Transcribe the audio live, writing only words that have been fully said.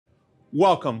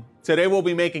Welcome. Today we'll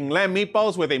be making lamb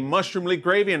meatballs with a mushroom leek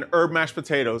gravy and herb mashed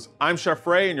potatoes. I'm Chef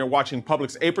Ray and you're watching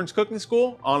Publix Aprons Cooking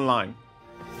School online.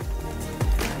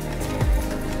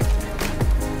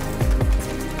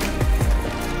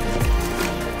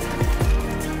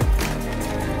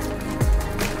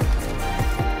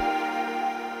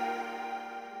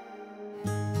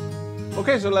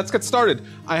 Okay, so let's get started.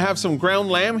 I have some ground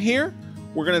lamb here.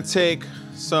 We're gonna take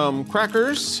some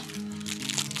crackers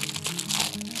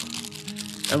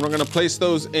and we're gonna place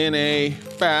those in a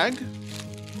bag.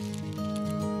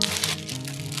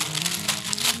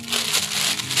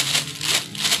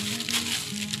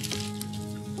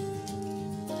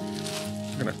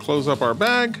 We're gonna close up our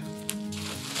bag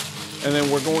and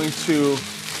then we're going to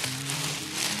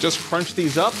just crunch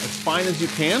these up as fine as you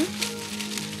can.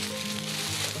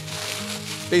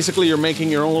 Basically, you're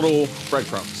making your own little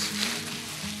breadcrumbs.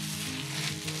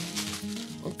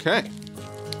 Okay.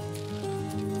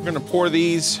 We're gonna pour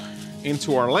these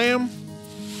into our lamb.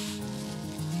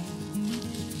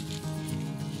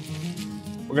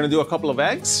 We're gonna do a couple of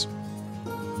eggs,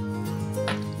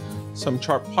 some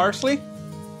chopped parsley,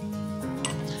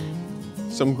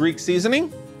 some Greek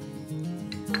seasoning,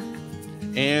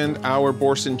 and our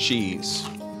Boursin cheese.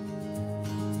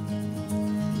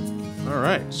 All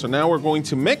right, so now we're going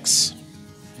to mix.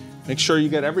 Make sure you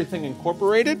get everything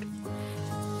incorporated.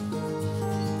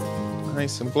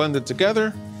 Nice and blended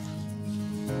together.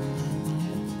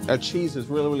 That cheese is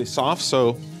really, really soft, so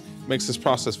it makes this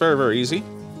process very, very easy.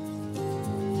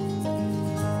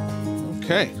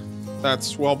 Okay,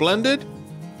 that's well blended.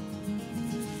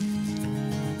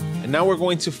 And now we're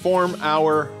going to form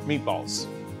our meatballs.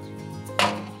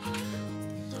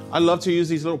 I love to use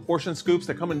these little portion scoops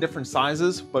that come in different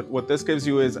sizes, but what this gives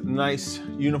you is nice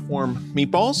uniform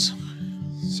meatballs.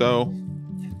 So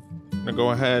I'm gonna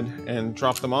go ahead and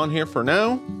drop them on here for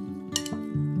now,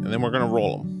 and then we're gonna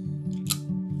roll them.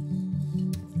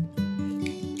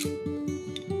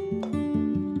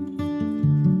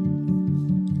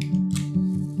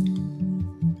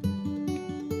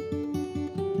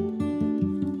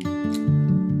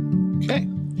 Okay,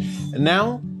 and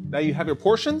now that you have your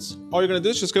portions, all you're gonna do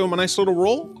is just give them a nice little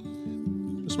roll.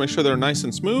 Just make sure they're nice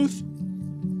and smooth.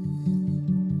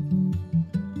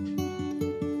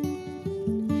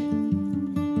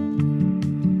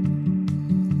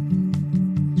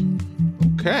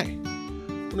 Okay,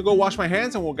 I'm gonna go wash my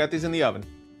hands and we'll get these in the oven.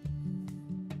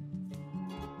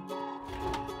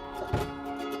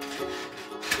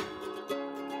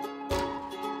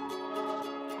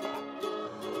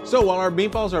 So while our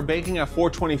meatballs are baking at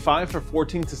 425 for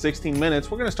 14 to 16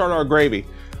 minutes, we're gonna start our gravy.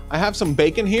 I have some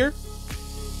bacon here.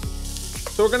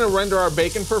 So we're gonna render our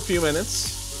bacon for a few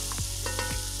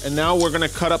minutes. And now we're gonna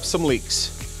cut up some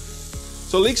leeks.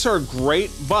 So leeks are great,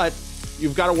 but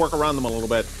you've gotta work around them a little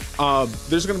bit.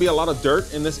 There's gonna be a lot of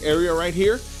dirt in this area right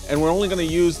here, and we're only gonna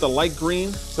use the light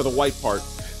green to the white part.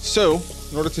 So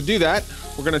in order to do that,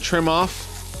 we're gonna trim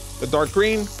off the dark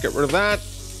green, get rid of that.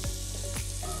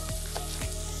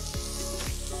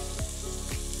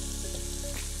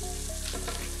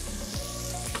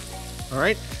 All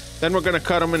right, then we're gonna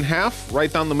cut them in half,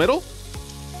 right down the middle.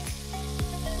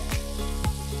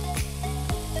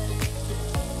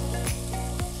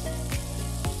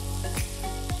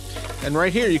 And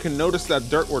right here, you can notice that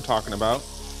dirt we're talking about.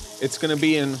 It's gonna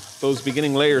be in those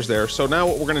beginning layers there. So now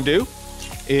what we're gonna do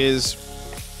is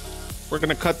we're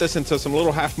gonna cut this into some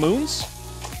little half moons.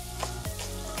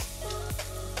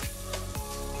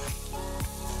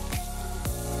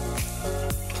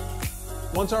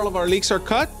 Once all of our leeks are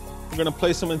cut, we're gonna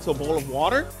place them into a bowl of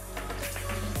water.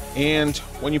 And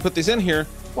when you put these in here,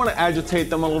 you wanna agitate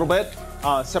them a little bit,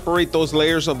 separate those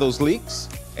layers of those leeks,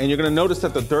 and you're gonna notice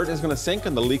that the dirt is gonna sink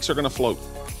and the leeks are gonna float.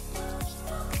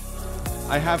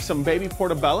 I have some baby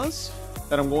portabellas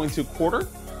that I'm going to quarter.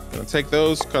 I'm gonna take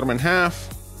those, cut them in half,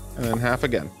 and then half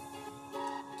again.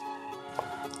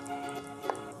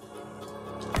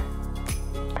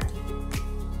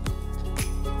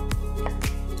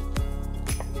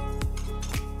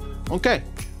 Okay,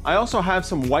 I also have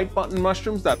some white button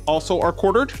mushrooms that also are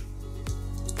quartered.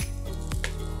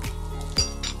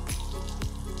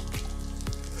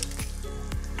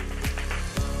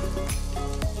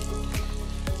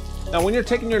 Now when you're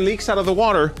taking your leeks out of the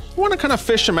water, you wanna kind of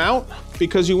fish them out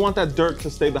because you want that dirt to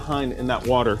stay behind in that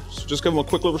water. So just give them a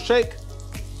quick little shake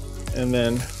and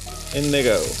then in they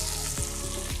go.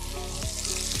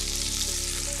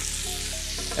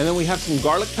 And then we have some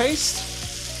garlic paste.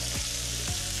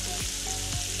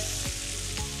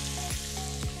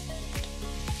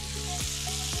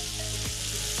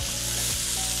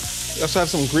 We also have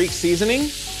some Greek seasoning.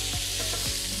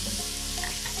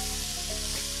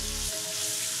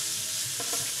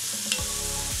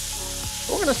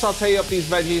 We're gonna saute up these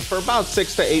veggies for about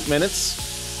 6 to 8 minutes.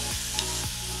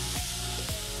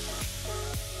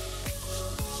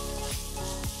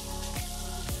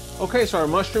 Okay, so our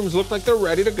mushrooms look like they're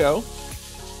ready to go.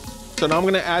 So now I'm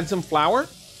gonna add some flour.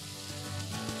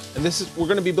 And we're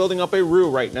gonna be building up a roux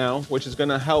right now, which is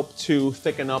gonna help to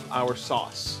thicken up our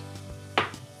sauce.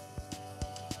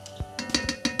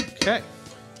 Okay,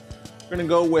 we're gonna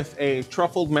go with a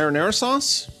truffled marinara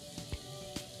sauce.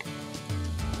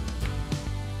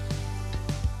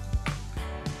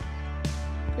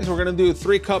 Okay, so we're gonna do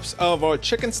 3 cups of our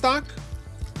chicken stock.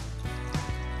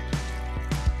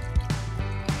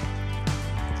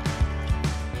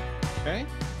 Okay.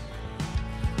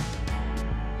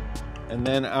 And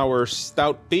then our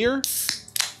stout beer.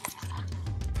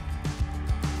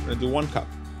 We're gonna do 1 cup.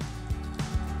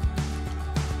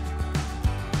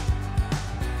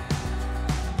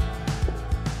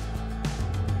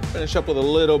 Finish up with a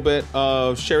little bit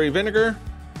of sherry vinegar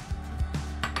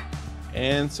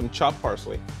and some chopped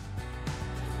parsley.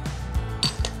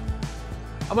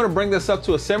 I'm gonna bring this up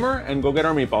to a simmer and go get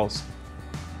our meatballs.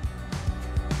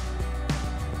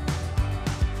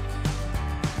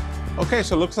 Okay,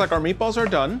 so it looks like our meatballs are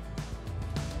done.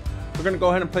 We're gonna go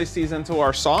ahead and place these into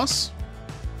our sauce.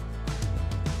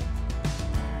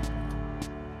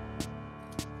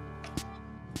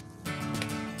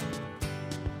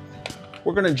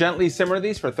 We're gonna gently simmer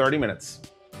these for 30 minutes.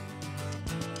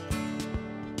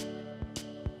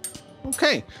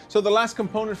 Okay, so the last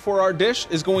component for our dish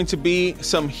is going to be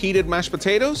some heated mashed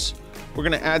potatoes. We're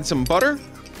gonna add some butter,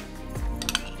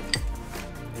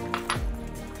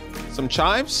 some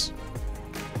chives,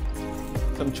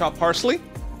 some chopped parsley,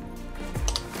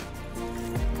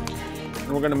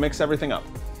 and we're gonna mix everything up.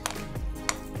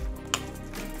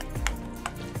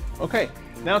 Okay,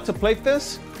 now to plate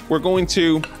this, we're going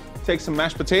to take some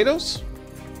mashed potatoes,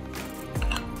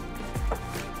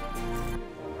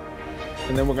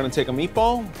 and then we're gonna take a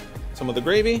meatball, some of the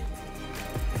gravy.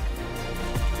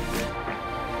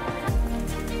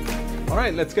 All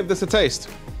right, let's give this a taste.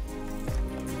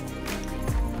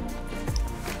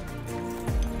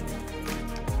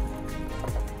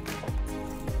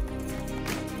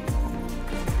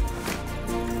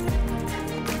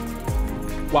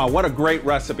 Wow, what a great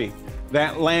recipe.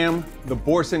 That lamb, the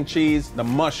Boursin cheese, the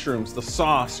mushrooms, the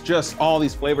sauce, just all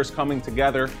these flavors coming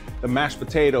together. The mashed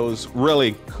potatoes,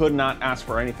 really could not ask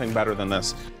for anything better than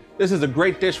this. This is a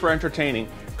great dish for entertaining.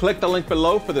 Click the link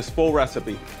below for this full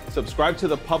recipe. Subscribe to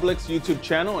the Publix YouTube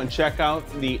channel and check out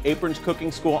the Aprons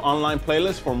Cooking School online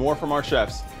playlist for more from our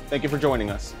chefs. Thank you for joining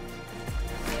us.